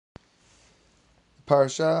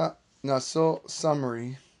Parsha Naso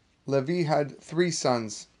summary. Levi had three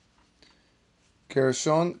sons,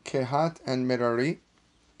 Gershon, Kehat, and Merari.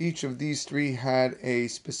 Each of these three had a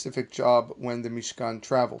specific job when the Mishkan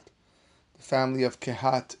traveled. The family of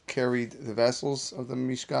Kehat carried the vessels of the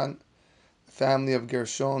Mishkan. The family of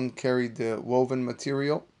Gershon carried the woven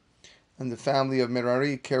material. And the family of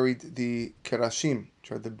Merari carried the kerashim,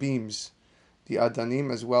 which are the beams, the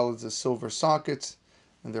adanim, as well as the silver sockets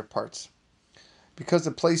and their parts. Because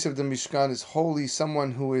the place of the Mishkan is holy,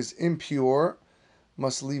 someone who is impure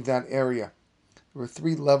must leave that area. There were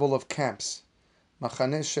three levels of camps: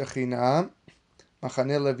 Machane Shekhinah,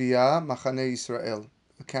 Machane Leviah, Machane Israel.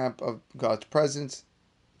 The camp of God's presence,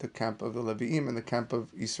 the camp of the Leviim, and the camp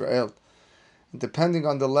of Israel. And depending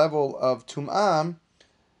on the level of Tum'ah,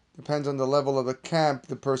 depends on the level of the camp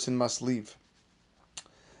the person must leave.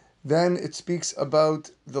 Then it speaks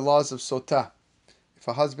about the laws of Sotah. If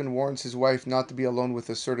a husband warns his wife not to be alone with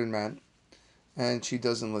a certain man, and she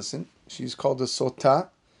doesn't listen, she's called a Sotah,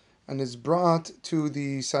 and is brought to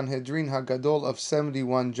the Sanhedrin Hagadol of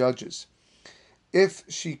 71 judges. If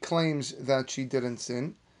she claims that she didn't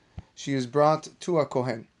sin, she is brought to a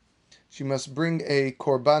Kohen. She must bring a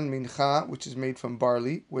korban mincha, which is made from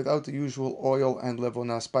barley, without the usual oil and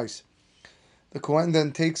levona spice. The Kohen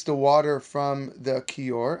then takes the water from the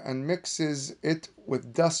kior and mixes it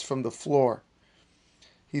with dust from the floor.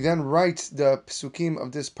 He then writes the psukim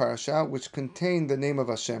of this parasha, which contain the name of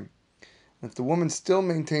Hashem. And if the woman still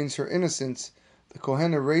maintains her innocence, the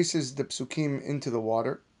Kohen erases the psukim into the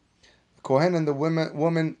water. The Kohen and the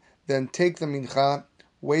woman then take the mincha,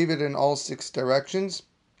 wave it in all 6 directions,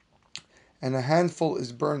 and a handful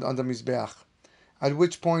is burned on the mizbeach, at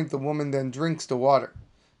which point the woman then drinks the water.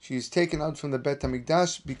 She is taken out from the Bet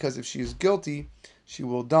HaMikdash because if she is guilty, she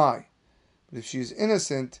will die. But if she is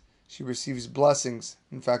innocent, she receives blessings.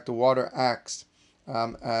 In fact, the water acts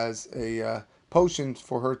as a potion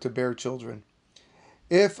for her to bear children.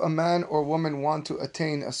 If a man or woman want to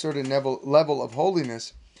attain a certain level of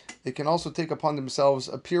holiness, they can also take upon themselves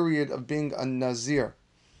a period of being a Nazir.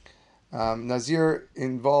 Nazir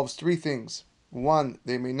involves 3 things. 1,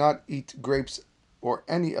 they may not eat grapes or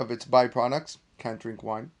any of its byproducts, can't drink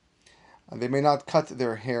wine. They may not cut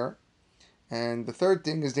their hair. And the 3rd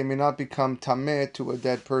thing is they may not become tameh to a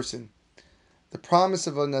dead person. The promise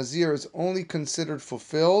of a Nazir is only considered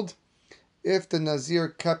fulfilled if the Nazir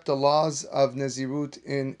kept the laws of Nazirut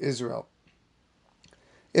in Israel.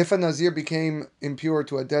 If a Nazir became impure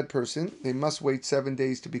to a dead person, they must wait 7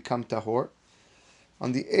 days to become tahor.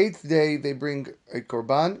 On the 8th day, they bring a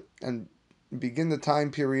korban and begin the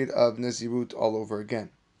time period of Nazirut all over again.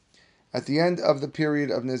 At the end of the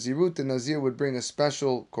period of Nazirut, the Nazir would bring a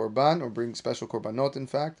special korban, or bring special korbanot in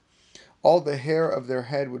fact. All the hair of their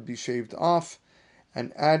head would be shaved off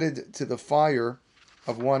and added to the fire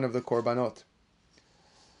of one of the korbanot.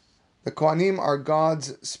 The Kohanim are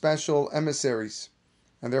God's special emissaries,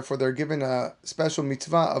 and therefore they're given a special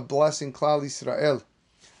mitzvah of blessing Klal Yisrael.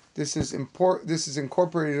 This is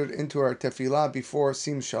incorporated into our tefillah before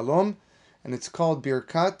Sim Shalom, and it's called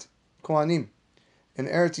Birkat Kohanim. In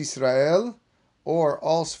Eretz Yisrael, or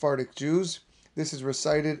all Sephardic Jews, this is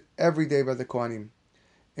recited every day by the Kohanim.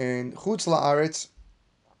 In Chutz La'aretz,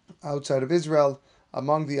 outside of Israel,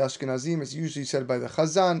 among the Ashkenazim, it's usually said by the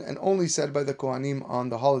Chazan and only said by the Kohanim on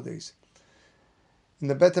the holidays. In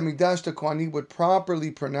the Bet HaMikdash, the Kohanim would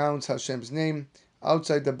properly pronounce Hashem's name.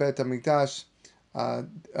 Outside the Bet HaMikdash,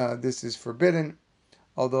 this is forbidden,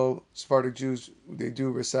 although Sephardic Jews, they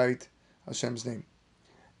do recite Hashem's name.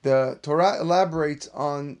 The Torah elaborates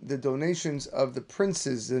on the donations of the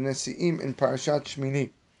princes, the Nesi'im, in Parashat Shmini.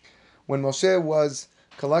 When Moshe was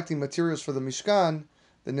collecting materials for the Mishkan,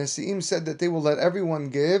 the Nesi'im said that they will let everyone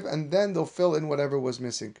give, and then they'll fill in whatever was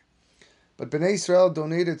missing. But Bnei Israel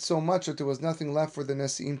donated so much that there was nothing left for the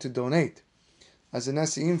Nesi'im to donate. As the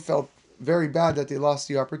Nesi'im felt very bad that they lost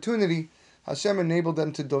the opportunity, Hashem enabled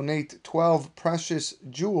them to donate 12 precious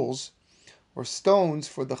jewels, or stones,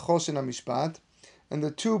 for the Choshen HaMishpat, and the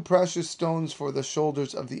 2 precious stones for the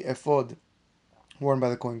shoulders of the ephod worn by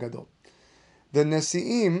the Kohen Gadol. The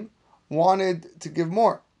Nesi'im wanted to give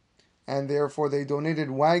more, and therefore they donated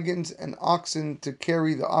wagons and oxen to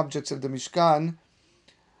carry the objects of the Mishkan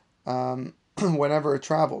whenever it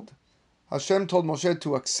traveled. Hashem told Moshe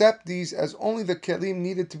to accept these, as only the kelim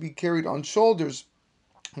needed to be carried on shoulders,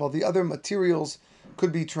 while the other materials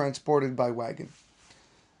could be transported by wagon.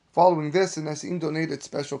 Following this, the Nesi'im donated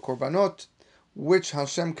special korbanot, which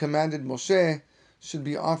Hashem commanded Moshe should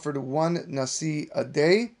be offered 1 nasi a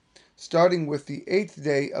day, starting with the 8th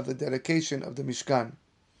day of the dedication of the Mishkan.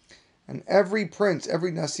 And every prince,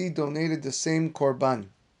 every nasi, donated the same korban.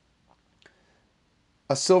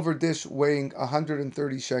 a silver dish weighing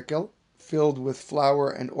 130 shekel, filled with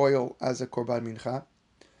flour and oil as a korban mincha.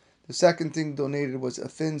 The second thing donated was a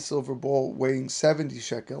thin silver bowl weighing 70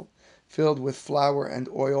 shekel, filled with flour and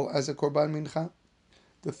oil as a korban mincha.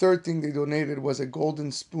 The third thing they donated was a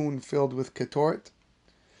golden spoon filled with ketoret.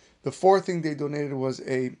 The fourth thing they donated was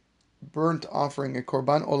a burnt offering, a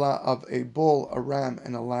korban olah of a bull, a ram,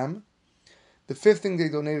 and a lamb. The fifth thing they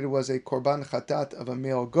donated was a korban chatat of a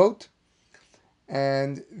male goat.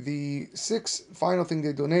 And the sixth final thing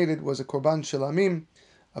they donated was a korban shelamim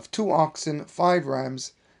of 2 oxen, 5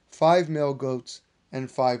 rams, 5 male goats,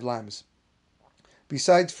 and 5 lambs.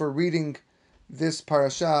 Besides for reading this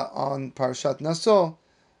parasha on Parashat Naso,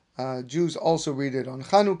 Jews also read it on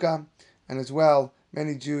Chanukah, and as well,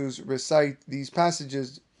 many Jews recite these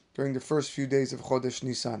passages during the first few days of Chodesh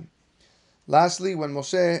Nisan. Lastly, when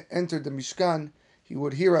Moshe entered the Mishkan, he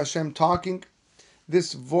would hear Hashem talking.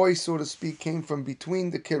 This voice, so to speak, came from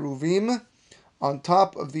between the Keruvim on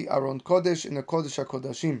top of the Aron Kodesh in the Kodesh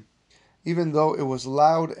HaKodashim. Even though it was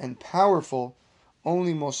loud and powerful,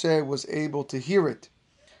 only Moshe was able to hear it,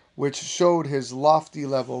 which showed his lofty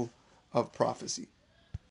level of prophecy.